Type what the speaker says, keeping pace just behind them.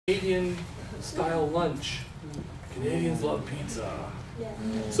Canadian style lunch. Canadians love pizza.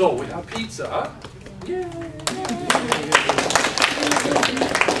 So we have pizza. Yay.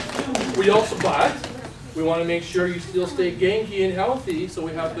 But we want to make sure you still stay ganky and healthy, so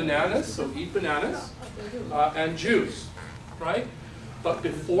we have bananas, so eat bananas, and juice, right? But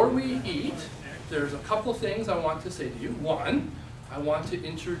before we eat, there's a couple things I want to say to you. One, I want to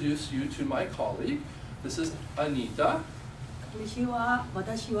introduce you to my colleague. This is Anita.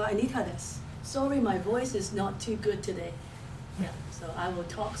 私は Anita です。Sorry, my voice is not too good today. Yeah, so I will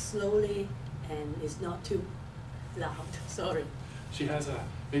talk slowly and it's not too loud. Sorry. She has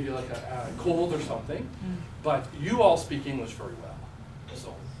maybe like a cold or something, but you all speak English very well,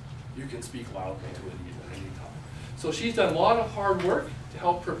 so you can speak loudly to Anita at any time. So she's done a lot of hard work to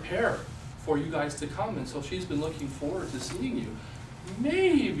help prepare for you guys to come, and so she's been looking forward to seeing you.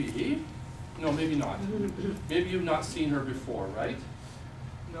 Maybe, no, maybe not. Maybe you've not seen her before, right?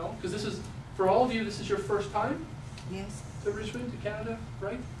 No? Because this is, for all of you, this is your first time? Yes. To Richmond, to Canada,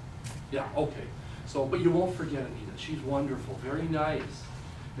 right? Yeah, okay. So, but you won't forget Anita. She's wonderful, very nice,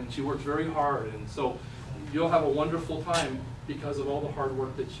 and she works very hard, and so you'll have a wonderful time because of all the hard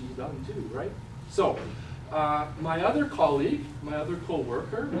work that she's done too, right? So, my other colleague, my other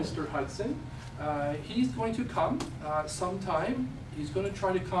co-worker, Mr. Hudson, he's going to come sometime. He's going to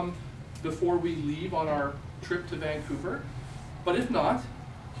try to come before we leave on our trip to Vancouver, but if not,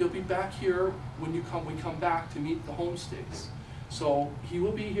 he'll be back here when we come back to meet the homestays. So he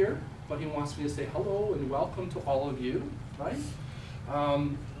will be here, but he wants me to say hello and welcome to all of you, right?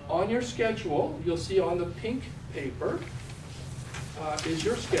 On your schedule, you'll see on the pink paper is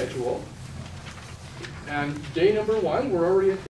your schedule. And day number 1, we're already at